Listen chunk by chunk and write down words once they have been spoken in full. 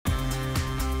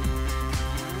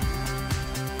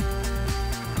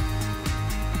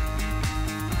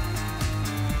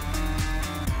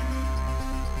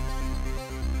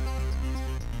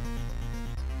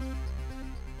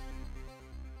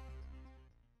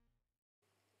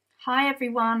Hi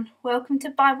everyone, welcome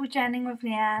to Bible Journaling with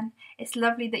Leanne. It's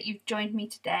lovely that you've joined me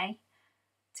today.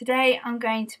 Today I'm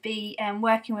going to be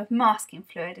working with masking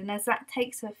fluid, and as that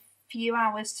takes a few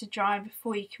hours to dry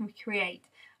before you can create,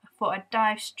 I thought I'd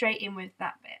dive straight in with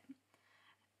that bit.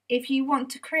 If you want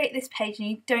to create this page and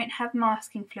you don't have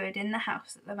masking fluid in the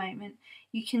house at the moment,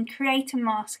 you can create a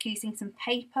mask using some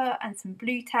paper and some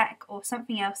blue tack or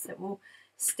something else that will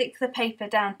stick the paper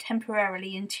down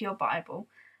temporarily into your Bible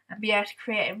and be able to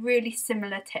create a really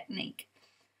similar technique.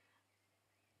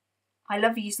 I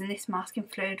love using this masking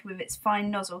fluid with its fine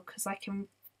nozzle because I can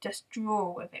just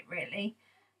draw with it really.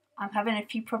 I'm having a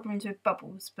few problems with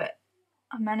bubbles, but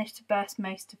I managed to burst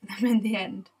most of them in the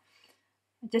end.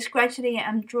 Just gradually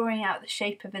I'm drawing out the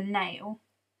shape of a nail.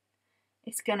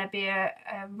 It's going to be a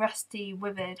rusty,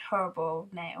 withered, horrible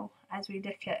nail as we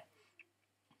look at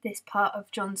this part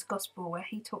of John's Gospel where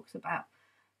he talks about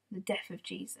the death of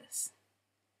Jesus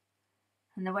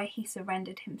and the way he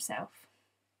surrendered himself.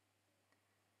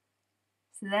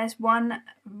 So there's one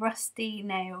rusty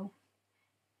nail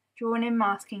drawn in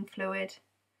masking fluid,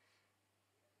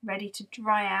 ready to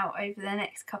dry out over the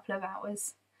next couple of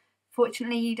hours.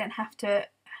 Fortunately, you don't have to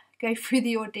go through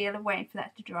the ordeal of waiting for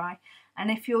that to dry.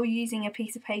 And if you're using a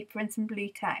piece of paper and some blue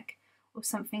tack or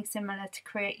something similar to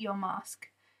create your mask,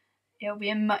 it'll be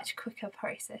a much quicker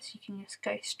process. You can just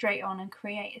go straight on and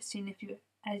create as soon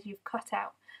as you've cut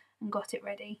out and got it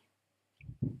ready.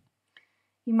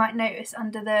 You might notice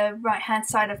under the right hand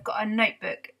side I've got a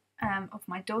notebook of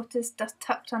my daughter's just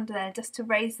tucked under there, just to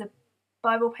raise the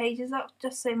Bible pages up,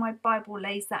 just so my Bible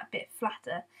lays that bit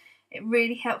flatter. It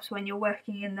really helps when you're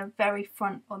working in the very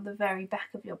front or the very back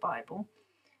of your Bible,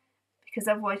 because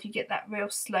otherwise you get that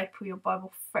real slope where your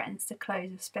Bible threatens to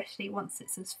close, especially once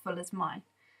it's as full as mine.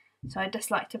 So I just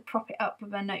like to prop it up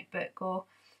with a notebook or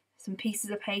some pieces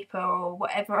of paper or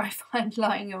whatever I find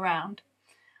lying around.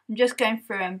 I'm just going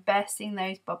through and bursting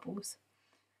those bubbles.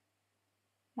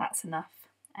 That's enough.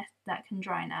 That can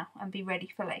dry now and be ready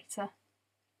for later.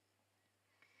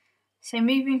 So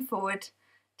moving forward,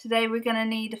 today we're going to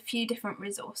need a few different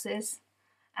resources.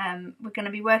 We're going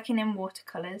to be working in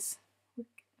watercolours.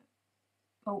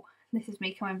 Oh, this is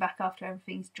me coming back after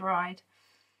everything's dried.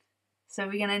 So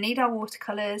we're going to need our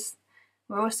watercolours.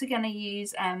 We're also going to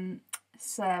use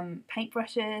some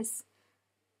paintbrushes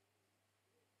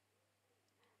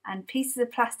and pieces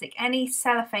of plastic, any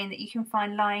cellophane that you can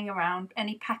find lying around,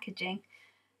 any packaging.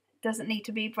 It doesn't need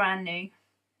to be brand new.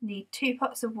 You need 2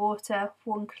 pots of water,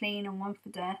 one clean and one for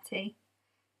dirty.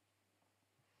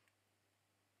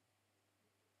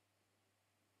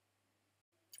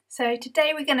 So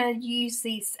today we're going to use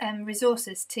these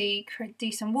resources to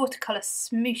do some watercolour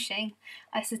smooshing.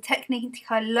 It's a technique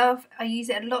I love. I use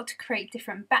it a lot to create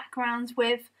different backgrounds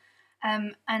with,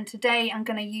 and today I'm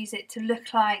going to use it to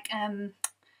look like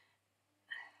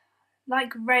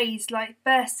rays, like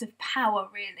bursts of power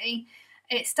really.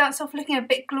 It starts off looking a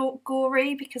bit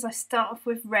gory because I start off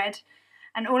with red,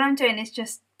 and all I'm doing is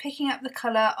just picking up the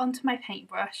colour onto my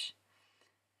paintbrush.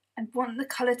 I want the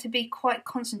colour to be quite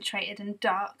concentrated and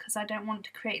dark because I don't want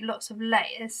to create lots of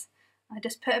layers. I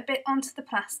just put a bit onto the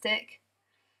plastic,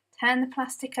 turn the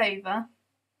plastic over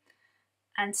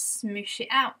and smoosh it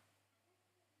out.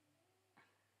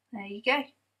 There you go.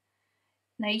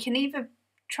 Now you can either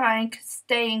try and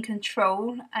stay in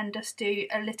control and just do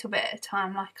a little bit at a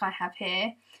time like I have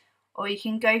here, or you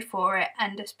can go for it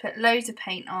and just put loads of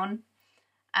paint on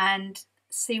and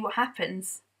see what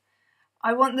happens.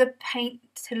 I want the paint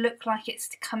to look like it's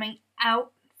coming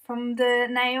out from the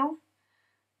nail,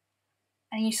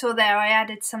 and you saw there I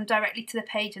added some directly to the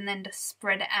page and then just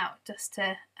spread it out just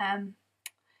to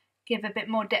give a bit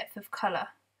more depth of colour.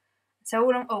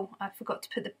 So I forgot to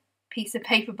put the piece of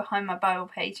paper behind my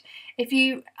Bible page. If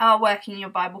you are working your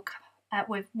Bible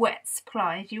with wet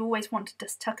supplies, you always want to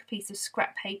just tuck a piece of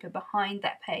scrap paper behind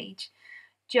that page,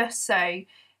 just so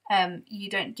you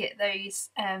don't get those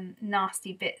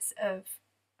nasty bits of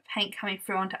paint coming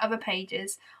through onto other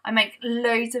pages. I make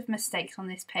loads of mistakes on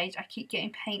this page. I keep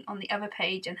getting paint on the other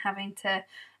page and having to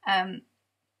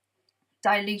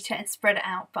dilute it and spread it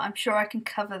out, but I'm sure I can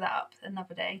cover that up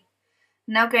another day.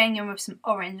 Now going in with some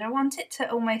orange, I want it to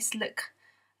almost look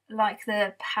like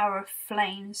the power of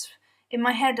flames. In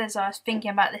my head, as I was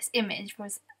thinking about this image,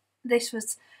 this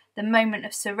was the moment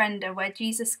of surrender where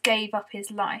Jesus gave up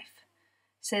his life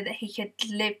so that he could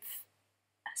live,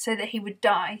 so that he would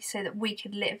die, so that we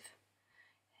could live.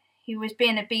 He was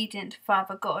being obedient to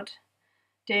Father God,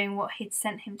 doing what he'd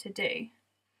sent him to do.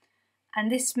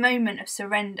 And this moment of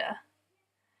surrender,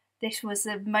 this was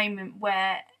the moment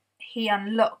where he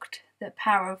unlocked the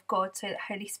power of God so that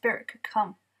Holy Spirit could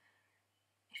come.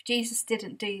 If Jesus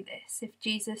didn't do this, if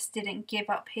Jesus didn't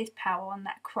give up his power on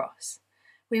that cross,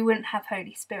 we wouldn't have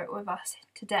Holy Spirit with us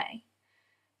today.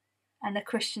 And the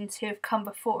Christians who have come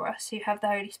before us, who have the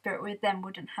Holy Spirit with them,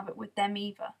 wouldn't have it with them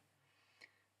either.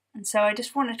 And so I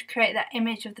just wanted to create that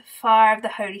image of the fire of the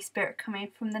Holy Spirit coming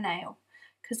from the nail,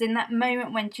 because in that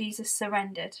moment when Jesus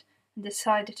surrendered and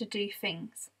decided to do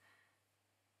things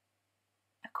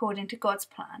according to God's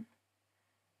plan,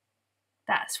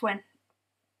 that's when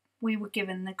we were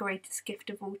given the greatest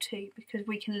gift of all too, because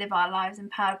we can live our lives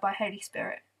empowered by Holy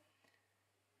Spirit,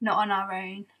 not on our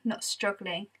own, not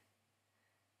struggling,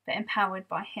 but empowered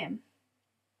by him.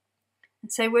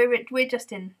 And so we're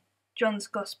just in John's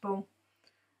Gospel,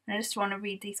 and I just want to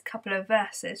read these couple of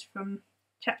verses from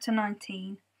chapter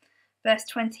 19, verse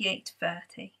 28 to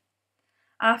 30.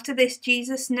 After this,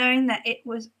 Jesus, knowing that it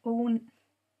was all...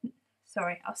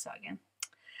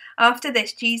 After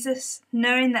this, Jesus,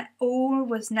 knowing that all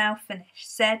was now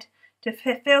finished, said, to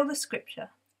fulfill the scripture,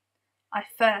 I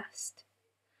thirst.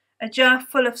 A jar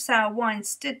full of sour wine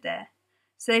stood there.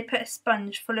 So they put a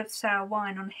sponge full of sour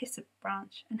wine on a hyssop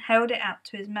branch and held it out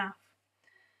to his mouth.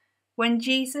 When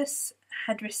Jesus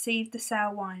had received the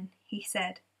sour wine, he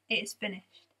said, it is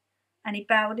finished. And he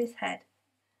bowed his head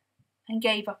and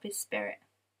gave up his spirit.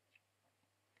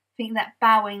 I think that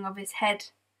bowing of his head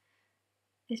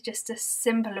is just a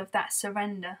symbol of that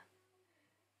surrender.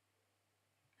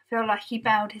 I feel like he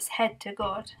bowed his head to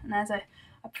God. And as I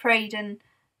prayed and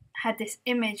had this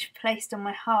image placed on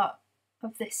my heart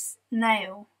of this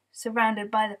nail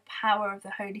surrounded by the power of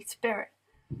the Holy Spirit,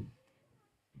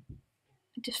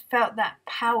 I just felt that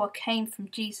power came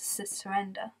from Jesus'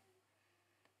 surrender.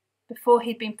 Before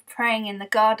he'd been praying in the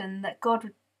garden that God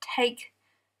would take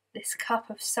this cup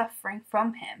of suffering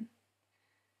from him,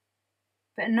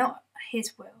 but not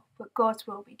his will, but God's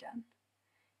will be done.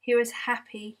 He was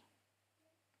happy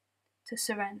to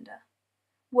surrender,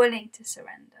 willing to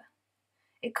surrender.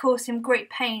 It caused him great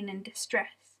pain and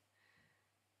distress.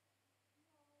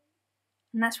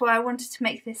 And that's why I wanted to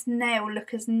make this nail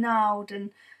look as gnarled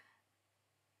and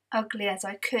ugly as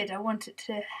I could. I wanted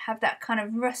to have that kind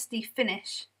of rusty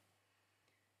finish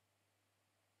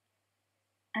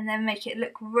and then make it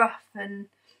look rough and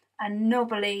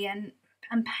knobbly and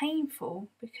painful,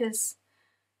 because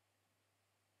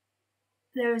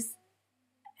there wasn't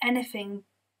anything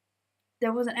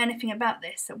about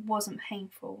this that wasn't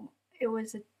painful. It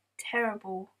was a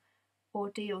terrible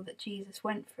ordeal that Jesus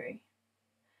went through.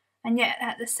 And yet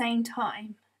at the same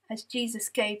time, as Jesus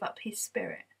gave up his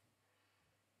spirit,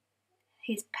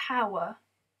 his power,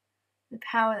 the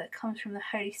power that comes from the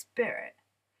Holy Spirit,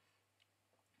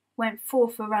 went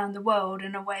forth around the world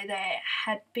in a way that it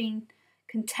had been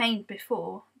contained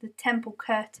before. The temple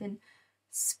curtain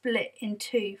split in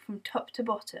two from top to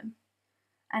bottom,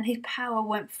 and his power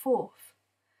went forth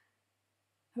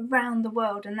around the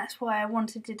world. And that's why I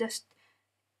wanted to just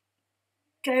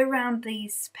go around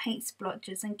these paint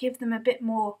splodges and give them a bit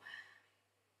more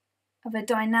of a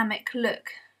dynamic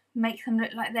look, make them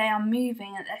look like they are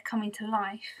moving and they're coming to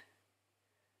life,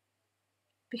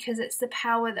 because it's the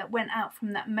power that went out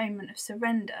from that moment of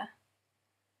surrender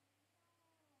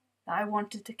that I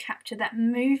wanted to capture, that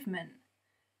movement.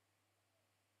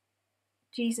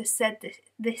 Jesus said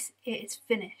this is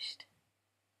finished,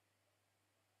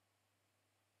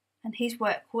 and his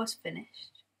work was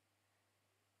finished.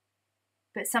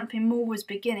 But something more was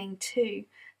beginning too,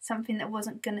 something that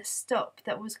wasn't going to stop,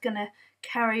 that was going to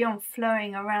carry on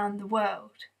flowing around the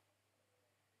world.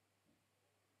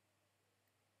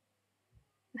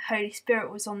 The Holy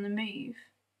Spirit was on the move.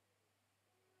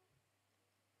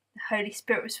 The Holy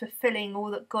Spirit was fulfilling all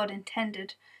that God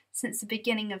intended since the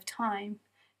beginning of time,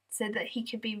 so that he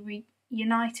could be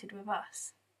reunited with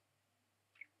us.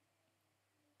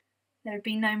 There would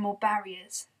be no more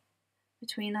barriers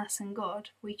between us and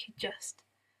God. We could just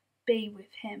be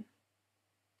with him.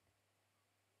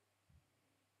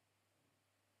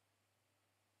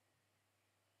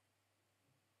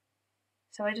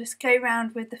 So I just go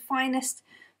round with the finest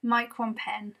micron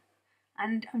pen,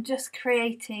 and I'm just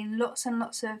creating lots and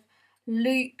lots of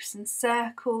loops and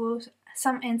circles,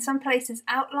 in some places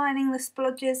outlining the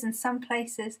splodges, and some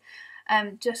places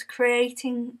just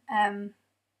creating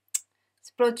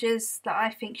splodges that I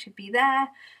think should be there,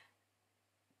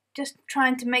 just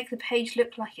trying to make the page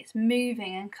look like it's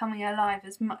moving and coming alive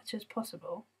as much as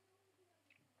possible.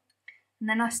 And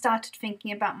then I started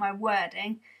thinking about my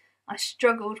wording. I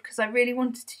struggled because I really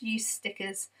wanted to use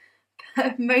stickers,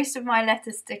 but most of my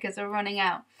letter stickers are running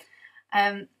out.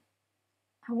 I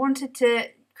wanted to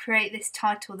create this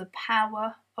title, The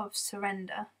Power of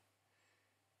Surrender.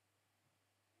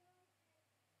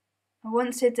 I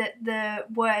wanted the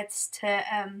words to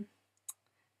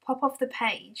pop off the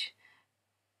page,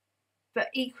 but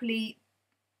equally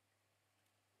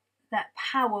that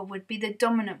power would be the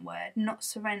dominant word, not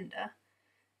surrender.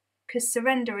 Because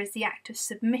surrender is the act of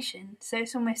submission. So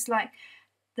it's almost like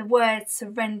the word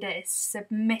surrender is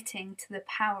submitting to the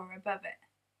power above it.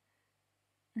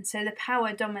 And so the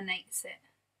power dominates it.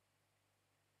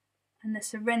 And the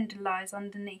surrender lies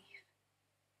underneath.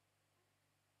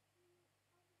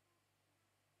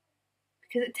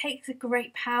 Because it takes a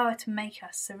great power to make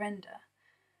us surrender,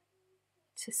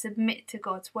 to submit to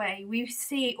God's way. We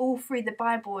see all through the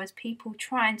Bible as people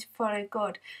trying to follow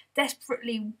God,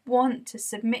 desperately want to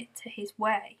submit to his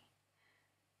way,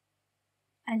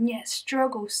 and yet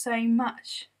struggle so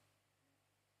much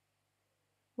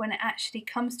when it actually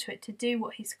comes to it to do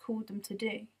what he's called them to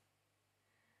do.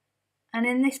 And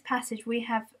in this passage we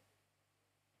have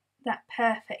that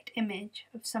perfect image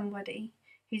of somebody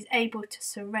who's able to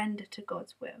surrender to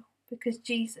God's will, because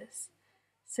Jesus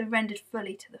surrendered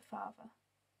fully to the Father.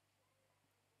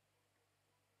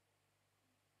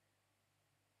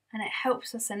 And it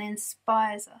helps us and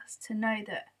inspires us to know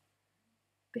that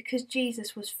because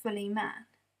Jesus was fully man,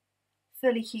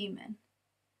 fully human,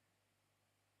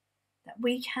 that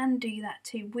we can do that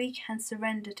too. We can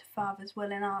surrender to Father's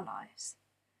will in our lives.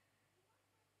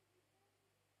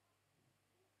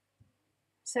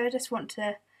 So I just want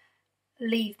to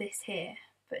leave this here,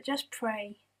 but just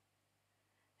pray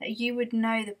that you would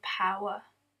know the power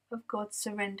of God's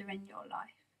surrender in your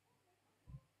life.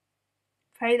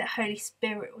 Pray that Holy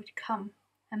Spirit would come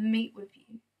and meet with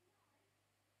you.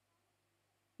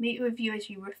 Meet with you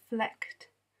as you reflect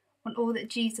on all that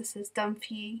Jesus has done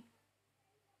for you,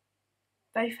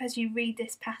 both as you read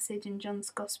this passage in John's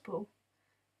Gospel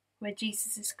where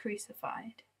Jesus is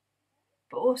crucified,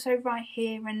 but also right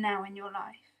here and now in your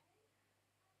life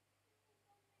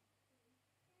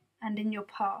and in your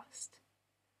past.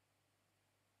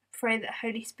 Pray that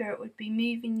Holy Spirit would be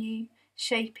moving you,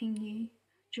 shaping you,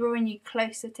 drawing you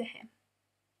closer to him.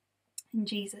 In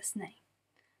Jesus' name,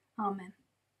 amen.